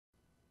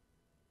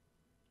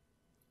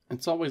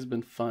It's always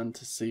been fun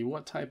to see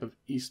what type of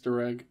Easter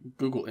egg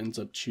Google ends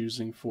up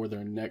choosing for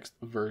their next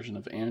version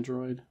of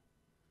Android.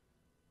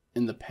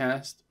 In the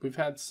past, we've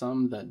had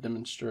some that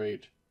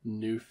demonstrate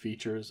new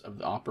features of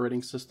the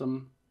operating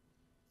system,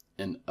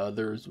 and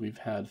others we've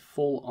had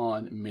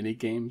full-on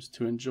mini-games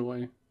to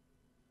enjoy.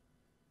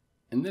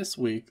 And this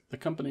week, the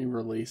company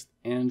released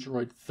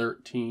Android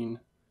 13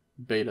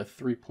 Beta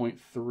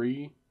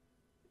 3.3,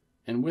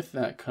 and with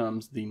that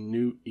comes the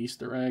new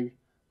Easter egg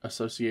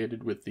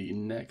associated with the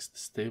next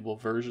stable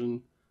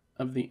version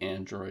of the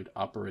Android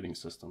operating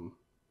system.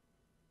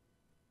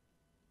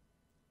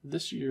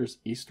 This year's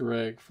Easter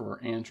egg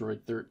for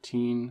Android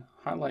 13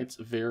 highlights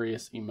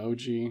various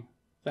emoji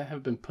that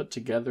have been put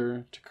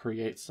together to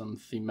create some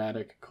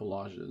thematic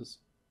collages.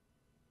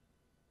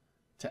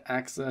 To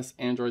access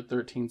Android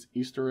 13's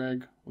Easter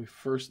egg, we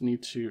first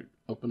need to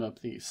open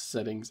up the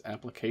Settings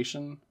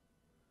application,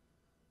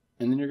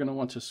 and then you're going to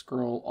want to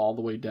scroll all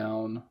the way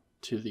down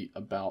to the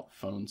About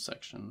Phone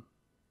section.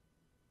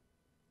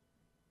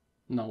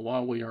 Now,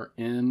 while we are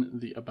in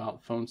the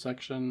About Phone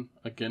section,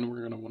 again, we're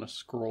going to want to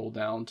scroll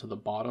down to the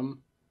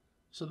bottom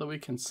so that we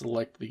can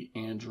select the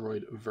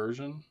Android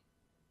version.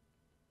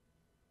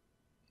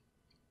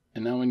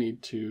 And now we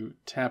need to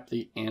tap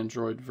the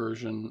Android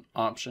version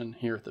option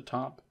here at the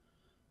top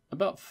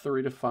about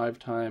 3 to 5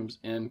 times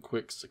in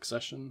quick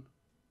succession.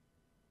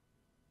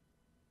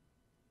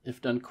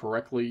 If done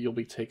correctly, you'll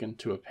be taken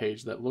to a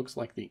page that looks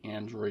like the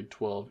Android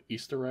 12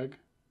 Easter egg.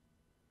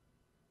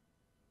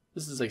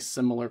 This is a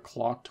similar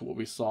clock to what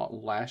we saw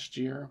last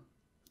year,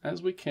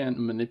 as we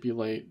can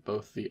manipulate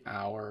both the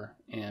hour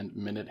and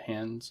minute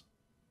hands.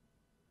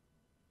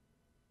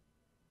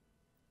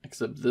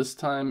 Except this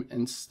time,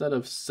 instead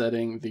of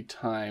setting the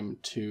time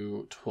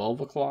to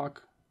 12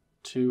 o'clock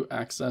to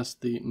access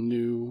the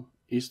new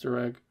Easter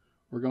egg,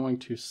 we're going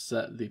to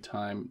set the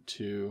time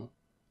to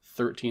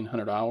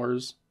 1300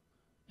 hours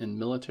in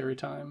military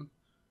time,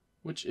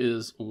 which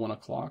is 1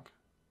 o'clock.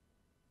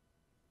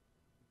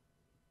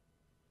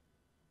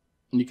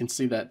 And you can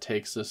see that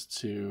takes us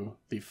to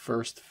the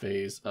first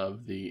phase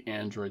of the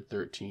Android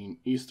 13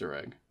 Easter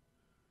egg.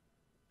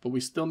 But we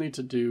still need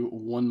to do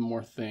one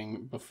more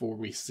thing before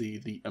we see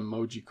the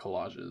emoji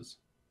collages.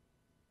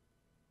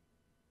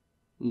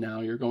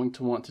 Now you're going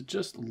to want to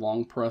just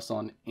long press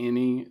on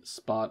any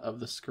spot of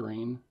the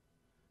screen,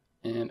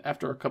 and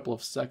after a couple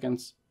of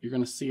seconds, you're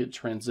going to see it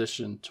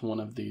transition to one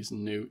of these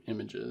new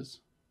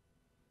images.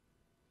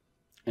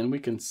 And we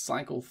can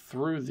cycle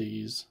through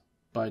these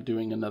by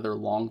doing another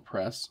long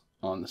press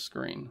on the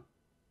screen.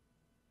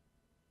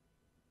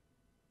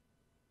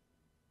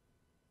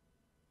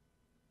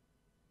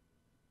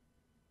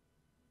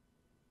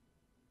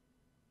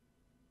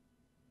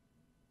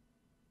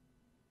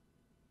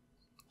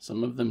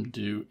 Some of them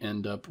do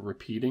end up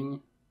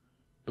repeating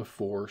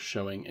before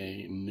showing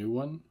a new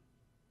one.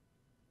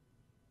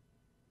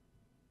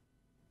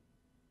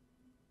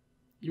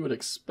 You would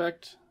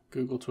expect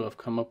Google to have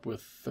come up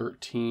with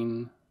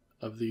 13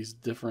 of these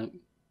different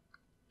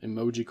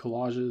emoji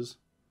collages,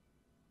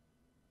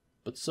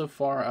 but so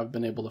far I've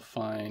been able to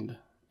find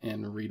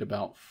and read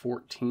about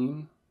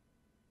 14.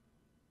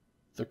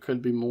 There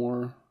could be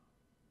more.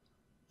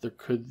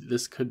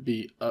 This could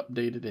be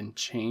updated and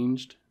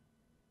changed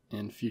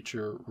in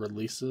future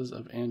releases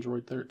of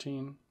Android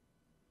 13.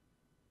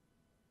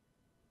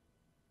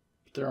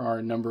 But there are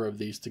a number of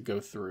these to go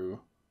through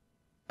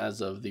as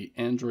of the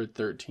Android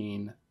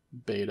 13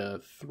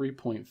 Beta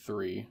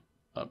 3.3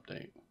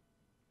 update.